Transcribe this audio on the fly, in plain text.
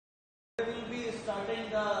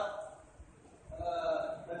starting the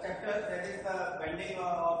chapter that is the bending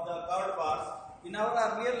of the curved bars. In our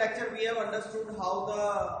earlier lecture, we have understood how the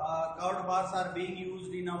curved bars are being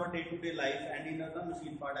used in our day-to-day life and in the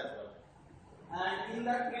machine part as well. And in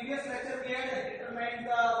the previous lecture, we had determined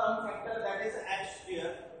the one factor that is h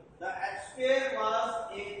square. The h square was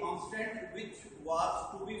a constant which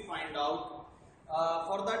was to be find out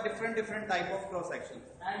for the different type of cross section.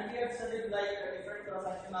 And we have studied like different cross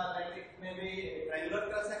section are like it may be a triangular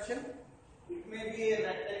cross section, it may be a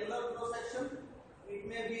rectangular cross section, it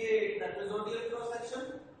may be a trapezoidal cross section,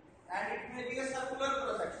 and it may be a circular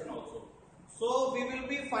cross section also. So we will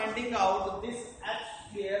be finding out this h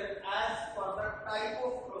square as per the type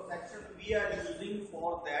of cross section we are using for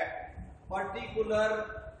that particular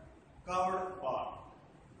curved bar.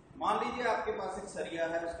 मान लीजिए आपके पास एक सरिया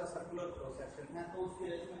है, उसका circular cross section है, तो उसके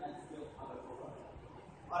लिए इसमें h square अलग होगा।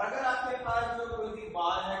 और अगर आपके पास जो कोई भी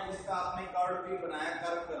बार है जिसका आपने कर्व भी बनाया,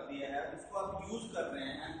 कर्व कर दिया है, उसको आप यूज कर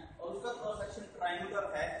रहे हैं और उसका क्रॉस सेक्शन ट्रायंगुलर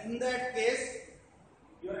है, in that case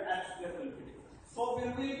your h square will be different. So we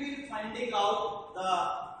will be finding out the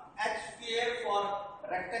h square for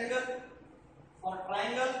rectangle, for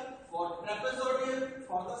triangle, for trapezoidal,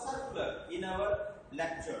 for the circular in our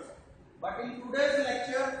lectures. But in today's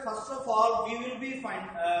lecture, first of all, we will be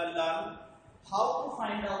learn how to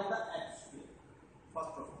find out the h square.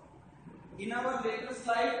 First of all, in our later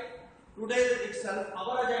slide, today itself,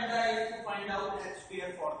 our agenda is to find out h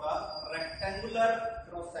square for the rectangular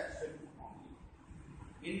cross section only.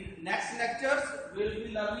 In next lectures, we will be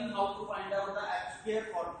learning how to find out the h square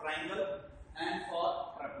for triangle and for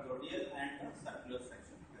trapezoidal and the circular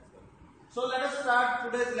section as well. So let us start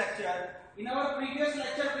today's lecture. In our previous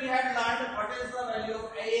lecture, we had learned what is the value of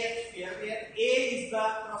AH square, where A is the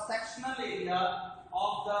cross-sectional area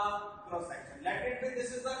of the cross-section. Let it be, this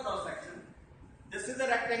is the cross-section. This is the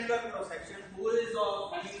rectangular cross-section who is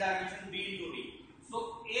of having dimension B into D. So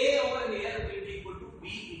A over here will be equal to B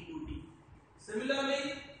into D. Similarly,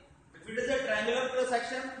 if it is a triangular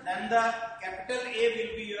cross-section, then the capital A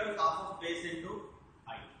will be your half of base into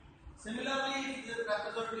height. Similarly, if it is a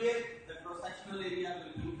trapezoidal, the cross-sectional area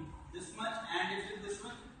will be this much, and if it is this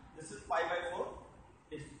much, this is pi by 4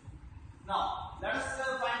 distance. Now let us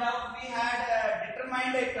find out. We had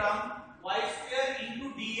determined a term y square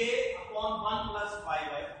into dA upon 1 plus pi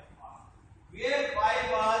by r, where y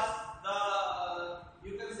was the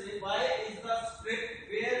you can say y is the strip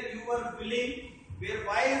where you are willing, where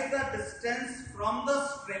y is the distance from the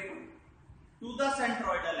strip to the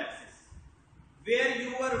centroidal axis, where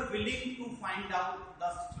you are willing to find out the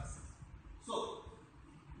stresses. So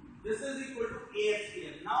this is equal to AH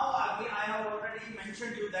square. Now again, I have already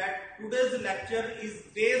mentioned you that today's lecture is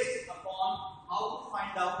based upon how to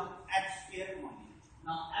find out h square only.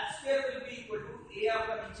 Now h square will be equal to A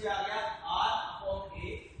आपका नीचे आ गया R upon A.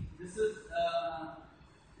 This is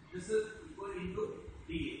equal into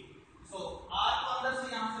dA. So R को अंदर से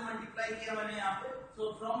यहाँ से multiply किया मैंने यहाँ पे. So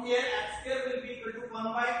from here h square will be equal to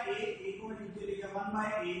 1 by A. A को मैं नीचे ले गया 1 by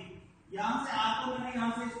A. यहाँ से r को मैंने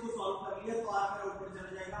यहाँ से इसको सॉल्व कर लिया, तो r मेरा ऊपर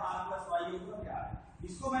चला जाएगा, r प्लस y होगा यार.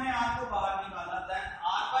 इसको मैंने r को बाहर निकाला, then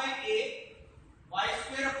r by a y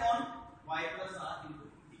square upon y plus r into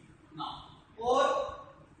d. Now और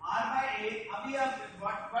r by a, अभी आप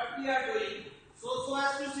what we are doing, so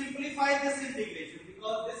as to simplify this integration,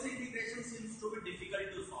 because this integration seems to be difficult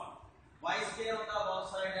to solve. Y square on the above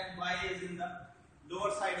side and y is in the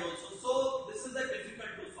lower side also, so this is the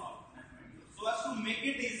difficult to solve. So as to make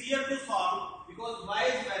it easier to solve, because y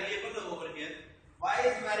is variable over here, y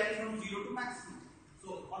is varying from 0 to maximum. So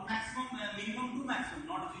on maximum, minimum to maximum,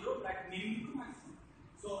 not 0, but minimum to maximum.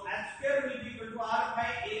 So h square will be equal to r by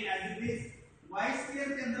a as it is. Y square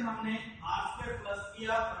के अंदर हमने r square plus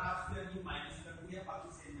किया और r square को minus कर दिया, बाकी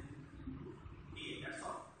same है. That's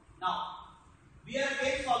all. Now we are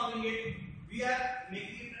again solving it. We are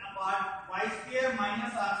making it apart. Y square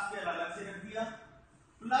minus r square अलग से रख दिया,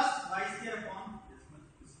 plus y square upon this much.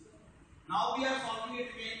 Now we are solving it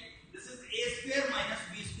again. This is a square minus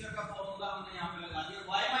b square का formula हमने यहाँ पे लगा दिया. Y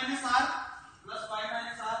minus r plus y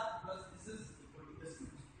minus r plus this is equal to this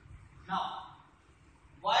much. Now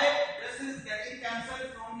y, this is getting cancelled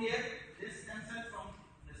from here. This cancelled from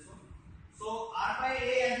this one. So r by a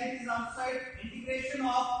as it is outside, integration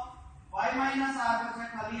of y minus r बचा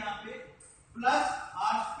खाली यहाँ पे, plus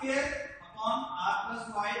r square upon r plus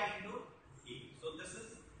y into e. So this is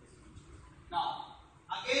this much. Now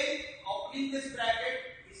again opening this bracket,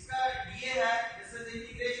 इसका dA है, this is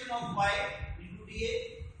integration of y into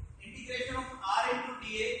dA, integration of r into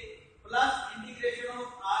dA plus integration of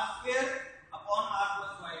r square upon r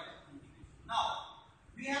plus y. Now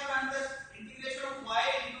we have done this integration of y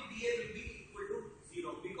into dA will be equal to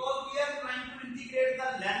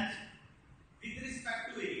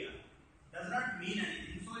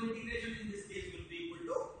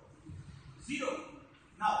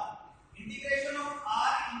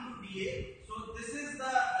dA. So this is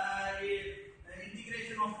the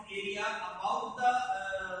integration of area about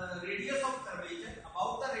the radius of curvature.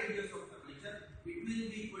 About the radius of curvature, it will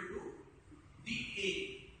be equal to dA.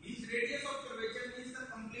 Means radius of curvature means the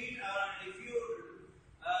complete. If you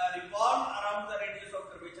revolve around the radius of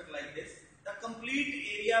curvature like this, the complete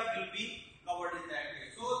area will be covered in that way.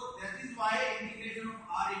 So that is why integration of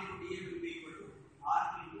R into dA will be equal to R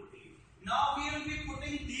into dA. Now we will be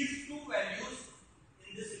putting these two values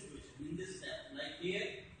in this equation, in this step, like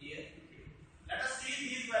here, here, here. Let us see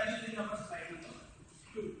these values in our slide number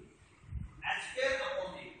 2. H square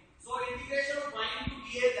upon A. So integration of y into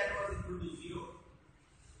dA, that was equal to 0.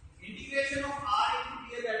 Integration of R into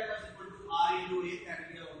dA, that was equal to R into A, that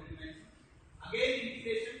we have already mentioned. Again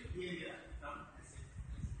integration here from S.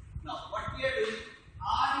 Now what we are doing,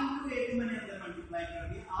 R into A को मैंने अंदर multiply कर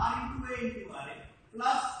दिया, R into A into RA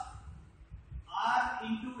plus R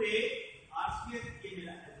into A R square, ये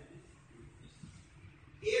मेरा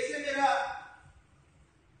A से मेरा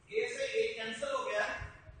A से A कैंसिल हो गया,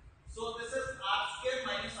 so this is R square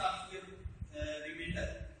minus R square remainder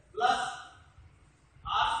plus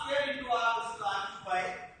R square into R, this is R cube by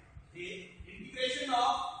A. Integration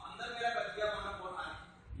of अंदर मेरा बच गया 1/r.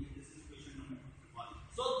 This is equation number 1.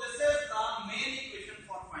 So this is the main equation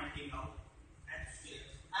for finding out H square,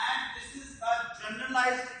 and this is the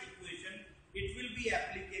generalized equation. It will be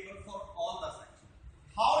applicable for all the sections.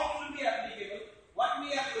 How it will be applicable? What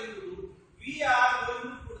we are going to do? We are going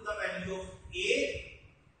to put the value of A,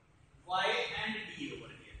 Y and D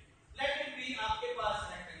over here. Let it be आपके पास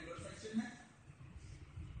rectangular section है.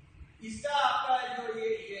 इसका आपका जो ये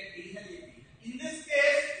D है, ये B है. In this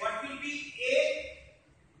case, what will be A,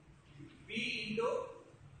 B into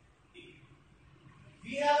D.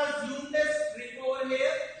 We have assumed a strip over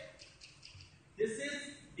here. This is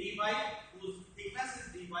dy, whose thickness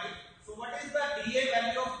is dy. So what is the dA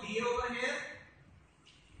value of dA over here?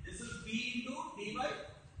 This is B into dy,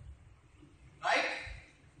 right?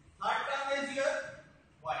 Third term is here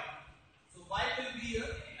y. So y will be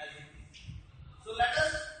here as it is. So let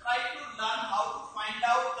us try to learn how to find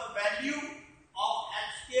out the value of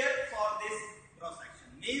H square for this cross section.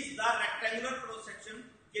 Means the rectangular cross section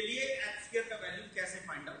के लिए H square का value कैसे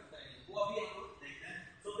find out करेंगे, वो अभी हम लोग देखते हैं.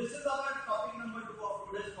 So this is our topic number 2 of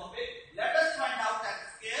today's topic. Let us find out H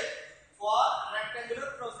square for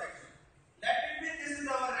rectangular cross section. Let it be, this is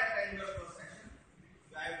our rectangular cross section.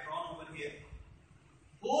 I have drawn over here.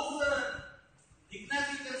 Whose thickness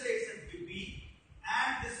you can say is B,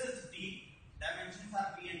 and this is D. Dimensions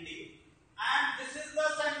are B and D. And this is the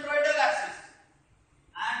centroidal axis.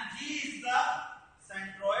 And G is the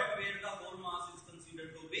centroid where the whole mass is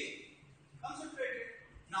considered to be concentrated.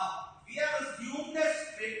 Now we have assumed a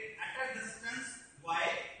strip at a distance y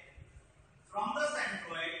from the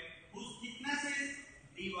centroid whose thickness is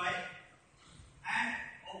dy, and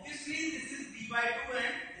obviously this is dy 2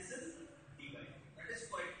 and this is dy. That is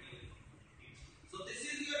quite clear. So this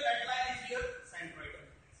is your red line, is your centroid.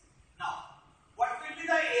 Now what will be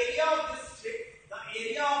the area of this strip? The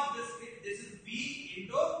area of this strip, this is B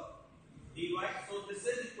into dy. So this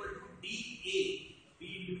is